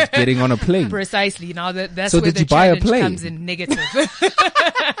without getting on a plane? Precisely. Now that's so where did the you buy a challenge plane? comes in negative.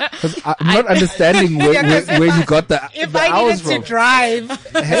 I'm not understanding where you got the If the I hours needed from. to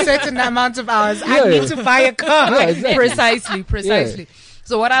drive a certain amount of hours, I need to buy a car. Yeah, exactly. Precisely.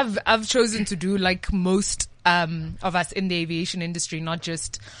 So what I've chosen to do, like most of us in the aviation industry, not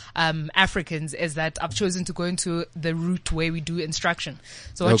just Africans, is that I've chosen to go into the route where we do instruction.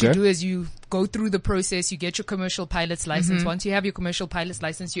 So what you do is you go through the process, you get your commercial pilot's license. Once you have your commercial pilot's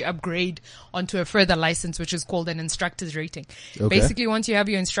license, you upgrade onto a further license, which is called an instructor's rating. Basically, once you have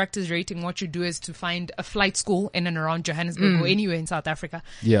your instructor's rating, what you do is to find a flight school in and around Johannesburg or anywhere in South Africa,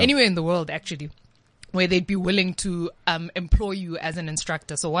 anywhere in the world actually, where they'd be willing to employ you as an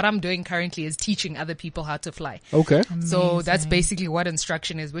instructor. So what I'm doing currently is teaching other people how to fly. Okay. So that's basically what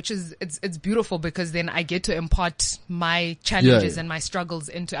instruction is, which is it's beautiful because then I get to impart my challenges and my struggles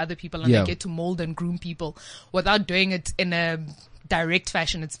into other people, and I get to mold and groom people without doing it in a direct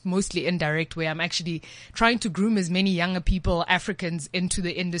fashion. It's mostly indirect, where I'm actually trying to groom as many younger people, Africans, into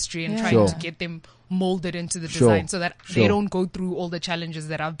the industry and trying to get them molded into the design so that they don't go through all the challenges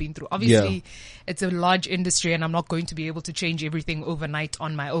that I've been through. Obviously, it's a large industry and I'm not going to be able to change everything overnight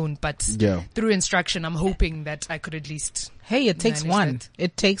on my own, but through instruction, I'm hoping that I could at least... Hey, it takes one.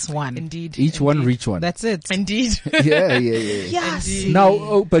 It takes one. Indeed. Each one reach one. That's it. Indeed. Yeah. Yes. Indeed.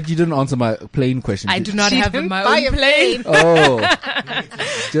 Now, but you didn't answer my plane question. I do not have my own plane. Oh.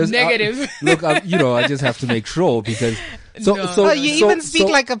 Just, Negative. Look, I just have to make sure because... So you even speak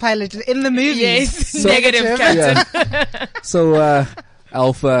like a pilot in the movie. Yes. Negative, Captain. Yeah. So,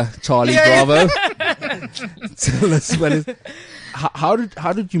 Alpha, Charlie, Bravo. Tell us what is... How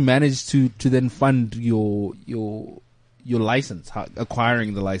did you manage to then fund your license,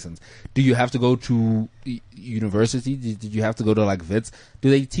 acquiring the license? Do you have to go to university? Did you have to go to like WITS? Do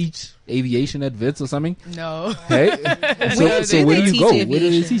they teach aviation at WITS or something? No. Hey? So where do you go? Aviation? Where do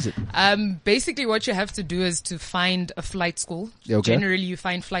they teach it? Basically what you have to do is to find a flight school. Okay. Generally you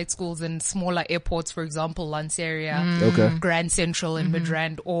find flight schools in smaller airports, for example, Lanseria, Grand Central in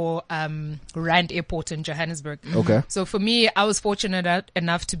Midrand, or Rand Airport in Johannesburg. Okay. So for me, I was fortunate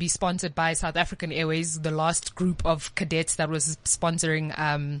enough to be sponsored by South African Airways, the last group of cadets that was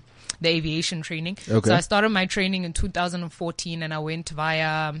sponsoring the aviation training. Okay. So I started my training in 2014 and I went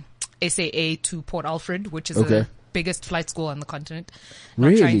via SAA to Port Alfred, which is the biggest flight school on the continent.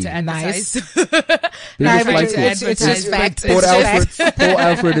 Really? Not trying to advertise. It's just fact. Port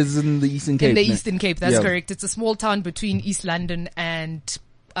Alfred is in the Eastern Cape. In the Eastern Cape, that's correct. It's a small town between East London and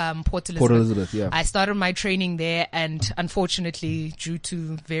Port Elizabeth. I started my training there, and unfortunately, due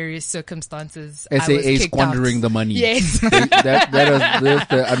to various circumstances, SAA I was kicked squandering out. the money. Yes. That's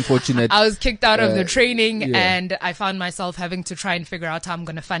the unfortunate. I was kicked out of the training, and I found myself having to try and figure out how I'm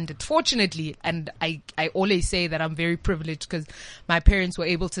going to fund it. Fortunately, and I always say that I'm very privileged because my parents were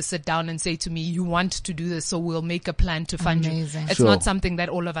able to sit down and say to me, "You want to do this, so we'll make a plan to fund you." It's not something that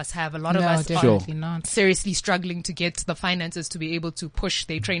all of us have. A lot of us are not. seriously struggling to get the finances to be able to push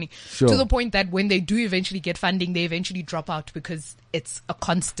their training Sure. to the point that when they do eventually get funding, they eventually drop out because it's a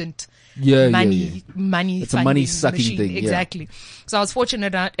constant money it's a money sucking machine. thing. Exactly. So I was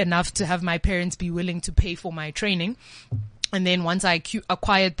fortunate enough to have my parents be willing to pay for my training. And then once I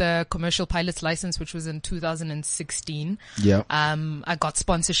acquired the commercial pilot's license, which was in 2016, I got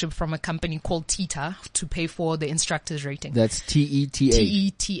sponsorship from a company called TETA to pay for the instructor's rating. That's TETA.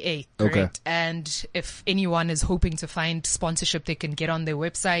 TETA, correct. Okay. And if anyone is hoping to find sponsorship, they can get on their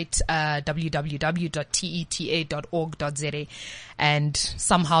website, www.teta.org.za, and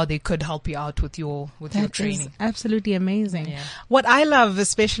somehow they could help you out with your training. Is absolutely amazing. Yeah. What I love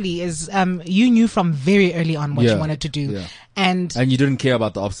especially is you knew from very early on what you wanted to do. Yeah. And you didn't care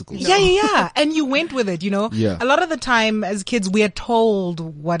about the obstacles. Yeah. And you went with it, Yeah. A lot of the time as kids, we are told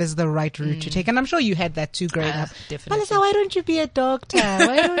what is the right route to take. And I'm sure you had that too growing up. Definitely. Palesa, why don't you be a doctor?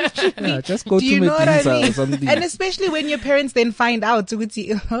 Why don't you be... just go do to you know what I Medisa mean? or something. And especially when your parents then find out, so it's,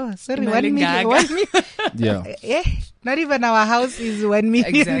 oh, sorry, 1 million. 1 million. Yeah. Not even our house is 1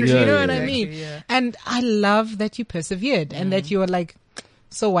 million. Exactly. You know Yeah, what I exactly, mean? yeah. And I love that you persevered and that you were like,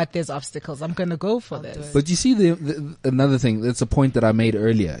 so what? There's obstacles. I'm going to go for this. But you see, the another thing, that's a point that I made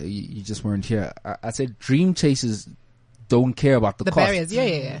earlier. You just weren't here. I said dream chasers don't care about the cost. Barriers.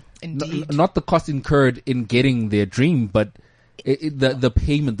 Yeah. Indeed. Not the cost incurred in getting their dream, but the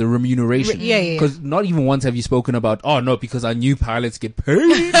payment, the remuneration. Yeah. Because not even once have you spoken about, oh no, because our new pilots get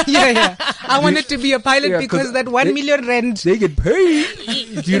paid. Yeah. I wanted to be a pilot because that 1 million rand. They get paid.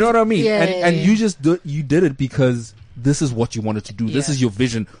 Do you know what I mean? Yeah, and you just you did it because this is what you wanted to do. This Yeah. is your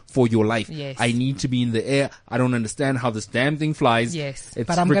vision for your life. Yes. I need to be in the air. I don't understand how this damn thing flies. Yes. It's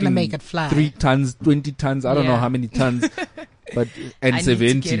But I'm gonna freaking make it fly. 3 tons, 20 tons. I don't know Yeah. how many tons, but and I need to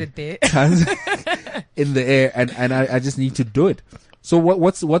 70 get it there. tons in the air, and I just need to do it. So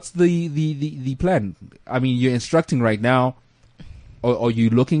what's the plan? I mean, you're instructing right now. Or are you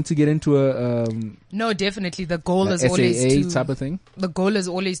looking to get into a No, definitely. The goal is SAA always to type of thing? The goal is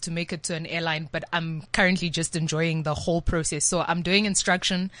always to make it to an airline, but I'm currently just enjoying the whole process. So I'm doing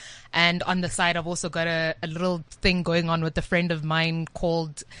instruction, and on the side I've also got a little thing going on with a friend of mine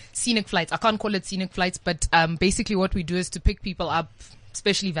called Scenic Flights. I can't call it Scenic Flights, but basically what we do is to pick people up,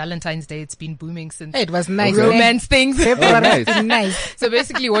 especially Valentine's Day. It's been booming since It was nice. romance things. nice. Nice. So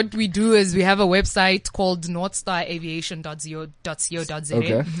basically what we do is we have a website called northstaraviation.co.za.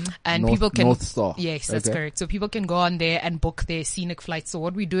 Okay. And North- people can... North Star. Yes, that's Okay. correct. So people can go on there and book their scenic flights. So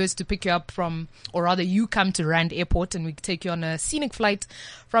what we do is to pick you up from, or rather you come to Rand Airport and we take you on a scenic flight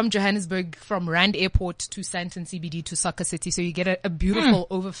from Johannesburg, from Rand Airport to Sandton CBD to Soccer City. So you get a beautiful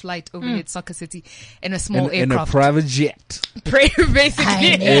overflight over here at Soccer City in a small in a aircraft. private jet? Basically.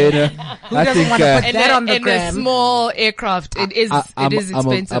 Who doesn't want to put that on the in a gram? small aircraft. It is expensive.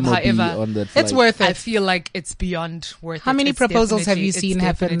 I'm a bee However, on that flight. It's worth I it. feel like it's beyond worth How it. many It's proposals have you definitely- seen it's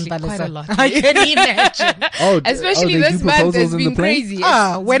happen, definitely quite Palesa? a lot. I can imagine. Especially they this do month has proposals in the been plane? crazy.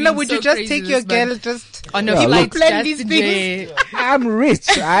 When It's would been you so just crazy take your this girl month. just on a Yeah, flight plan just these to things. enjoy- I'm rich,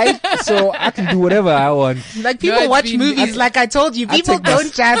 so I can do whatever I want. like people it's watch been- movies like I told you. People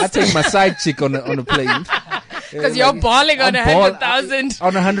don't I just take my side chick on a plane. Because you're balling on I'm 100,000.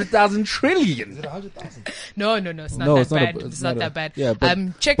 on 100,000 trillion. No, it's not No, that it's not bad. a- It's not that bad. Yeah,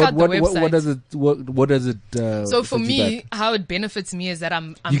 but, check but out the website. What does it? So for set you me, back? how it benefits me is that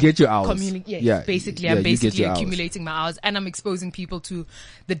I'm You get your hours. Yes, Yeah, basically, yeah, I'm you get basically your hours. accumulating my hours, and I'm exposing people to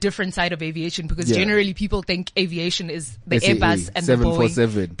the different side of aviation because Yeah. generally people think aviation is the SAA, Airbus and the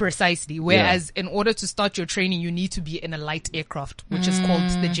 747. Boeing. Precisely. Whereas in order to start your training, you need to be in a light aircraft, which is called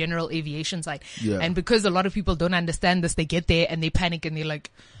the general aviation side. Yeah. And because a lot of people don't understand this, they get there and they panic and they're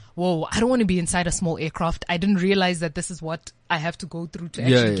like, whoa, I don't want to be inside a small aircraft. I didn't realize that this is what I have to go through to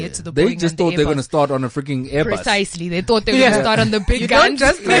actually get to the They Boeing just and the thought they were Airbus. going to start on a freaking Airbus. Precisely. They thought they were going to start on the big you guns. don't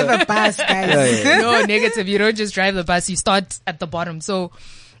just drive a bus, guys. No, negative. You don't just drive the bus. You start at the bottom. So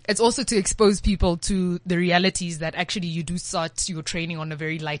it's also to expose people to the realities that actually you do start your training on a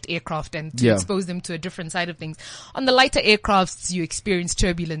very light aircraft and to expose them to a different side of things. On the lighter aircrafts, you experience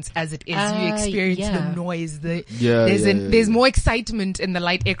turbulence as it is. You experience the noise. There's more excitement in the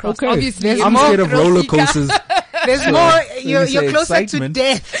light aircraft. Okay. Obviously, There's I'm more scared of thrill roller seeker. coasters. There's So, more. when you You're say closer to excitement-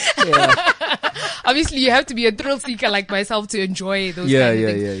 death. Obviously, you have to be a thrill seeker like myself to enjoy those Yeah, kind of yeah,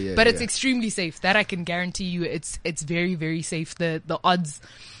 things. yeah, yeah, But it's yeah. extremely safe. That I can guarantee you. It's very, very safe. The odds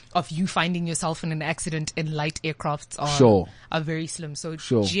of you finding yourself in an accident in light aircrafts are very slim. So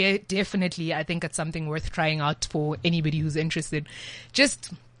definitely, I think it's something worth trying out for anybody who's interested.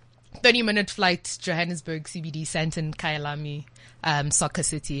 Just 30-minute flight, Johannesburg, CBD, Sandton, Kyalami, Soccer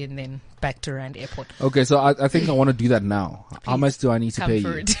City, and then back to Rand Airport. Okay, so I think I want to do that now. How much do I need to Come pay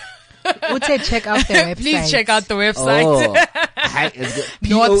for you? it. Ute, check out their website. Please check out the website. POA,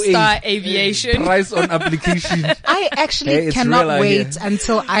 North Star Aviation. Price on application. I actually Hey, it's cannot real out wait here.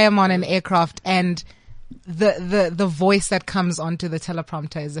 until I am on an aircraft and the voice that comes onto the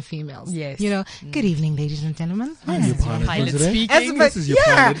teleprompter is a female. Yes. You know, good evening, ladies and gentlemen. Pilot speaking. This is your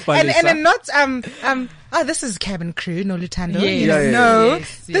pilot, Palesa. And not this is cabin crew, no Lutando.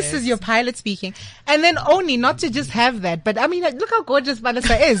 Yes. This is your pilot speaking. And then only not to just have that, but I mean, look how gorgeous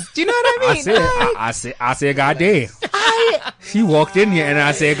Palesa is. Do you know what I mean? I say, God damn. She walked in here and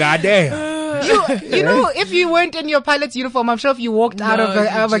I said, God damn. You know, if you weren't in your pilot's uniform, I'm sure if you walked out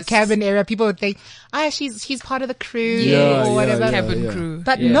of a cabin area, people would think, she's part of the crew or whatever. Cabin crew.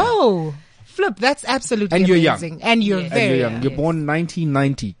 But no. Flip, that's absolutely amazing. Young. And you're very young. You're born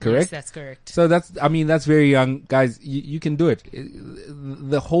 1990, correct? Yes, that's correct. So that's very young. Guys, you can do it.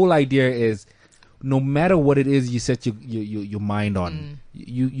 The whole idea is, no matter what it is you set your mind on,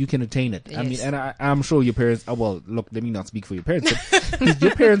 you can attain it. Yes. I mean, and I'm sure your parents, look, let me not speak for your parents, but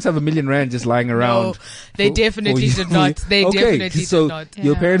your parents have R1 million just lying around. No, they definitely did not. They definitely did not.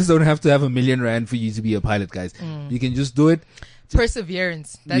 Your parents don't have to have R1 million for you to be a pilot, guys. You can just do it.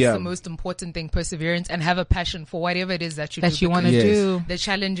 Perseverance. That's the most important thing. Perseverance, and have a passion for whatever it is that you want to do. The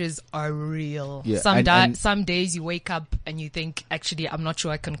challenges are real. Yeah. Some days you wake up and you think, actually, I'm not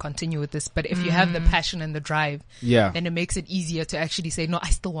sure I can continue with this. But if you have the passion and the drive, then it makes it easier to actually say, no,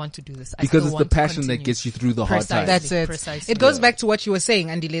 I still want to do this. Because it's the passion that gets you through the hard times. That's it. Precisely. It goes back to what you were saying,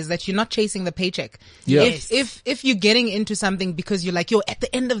 Andile, is that you're not chasing the paycheck. Yes. If you're getting into something because you're like, at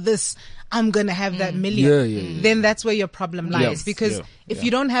the end of this, I'm going to have that million, then that's where your problem lies. Because if you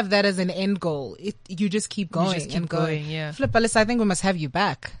don't have that as an end goal, you just keep going and going. Flip, Palesa, I think we must have you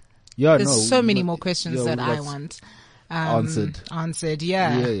back. There's so many more questions that I want answered.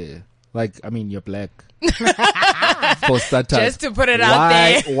 Yeah. Like, I mean, you're black. For starters. Just to put it out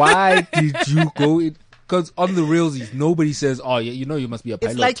there. Why did you go in? Because on the realsies, nobody says, you must be a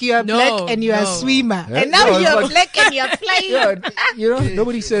pilot. It's like you are black and you are a swimmer. Yeah? And now you're black and you're flying.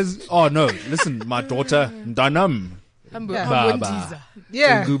 Nobody says, no, listen, my daughter, Danam. Guban.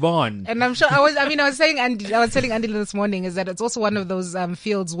 And I'm sure I was telling Andy this morning is that it's also one of those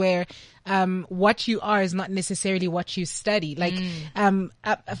fields where what you are is not necessarily what you study. Like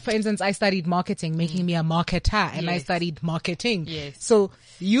for instance, I studied marketing, making me a marketer, and I studied marketing. So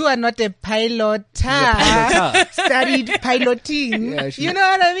you are not a pilot. Studied piloting. You know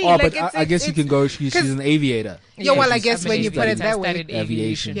what I mean? But I guess you can go. She's an aviator. I guess when you put it that way,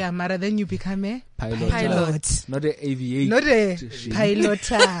 aviation. Yeah, Mara, then you become a pilot. Not an aviator. Not a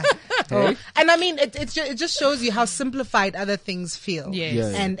piloter. And I mean, it just shows you how simplified other things feel.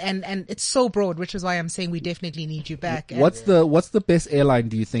 And it's so broad, which is why I'm saying we definitely need you back. What's the best airline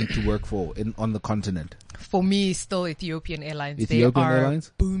do you think to work for on the continent? For me, still Ethiopian Airlines.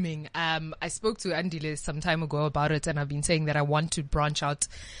 Airlines? Booming. I spoke to Andile some time ago about it, and I've been saying that I want to branch out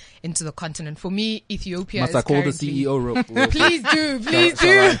into the continent. For me, Ethiopia Must I call the CEO? Please do.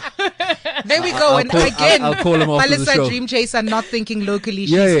 There we go. I'll call him after the show. Dreamchaser, not thinking locally,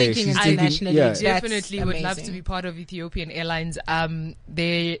 she's thinking internationally. Definitely would love to be part of Ethiopian Airlines.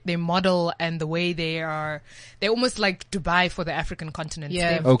 Their model and the way they're almost like Dubai for the African continent.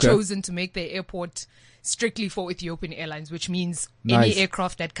 They've chosen to make their airport strictly for Ethiopian Airlines, which means any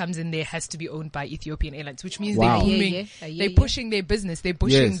aircraft that comes in there has to be owned by Ethiopian Airlines, which means they're booming. They're pushing their business. They're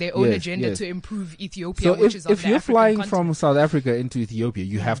pushing their own agenda to improve Ethiopia, which is on the African continent. If you're flying from South Africa into Ethiopia,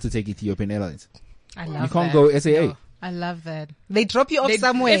 you have to take Ethiopian Airlines. I love that. You can't go SAA. No. I love that. They drop you off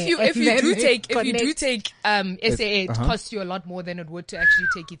somewhere. If you do take SAA, it costs you a lot more than it would to actually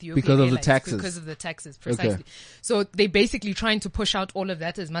take Ethiopian because Airlines. Because of the taxes, precisely. Okay. So they're basically trying to push out all of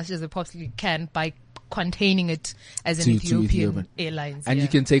that as much as they possibly can by containing it as an Ethiopian Airlines. And you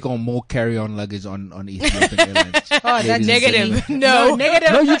can take on more carry-on luggage on Ethiopian Airlines. That's negative. No,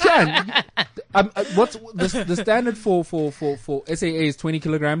 negative. No, you can. What's the standard for SAA is 20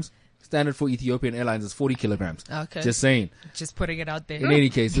 kilograms. Standard for Ethiopian Airlines is 40 kilograms. Okay. Just saying. Just putting it out there. In any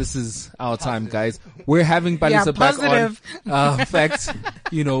case, this is our time, guys. We're having Palesa back on. In fact,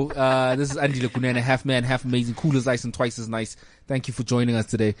 this is Andile Kunene, half man, half amazing, cool as ice and twice as nice. Thank you for joining us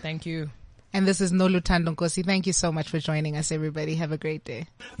today. Thank you. And this is Noluthando Nkosi. Thank you so much for joining us, everybody. Have a great day.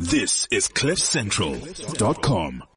 This is CliffCentral.com.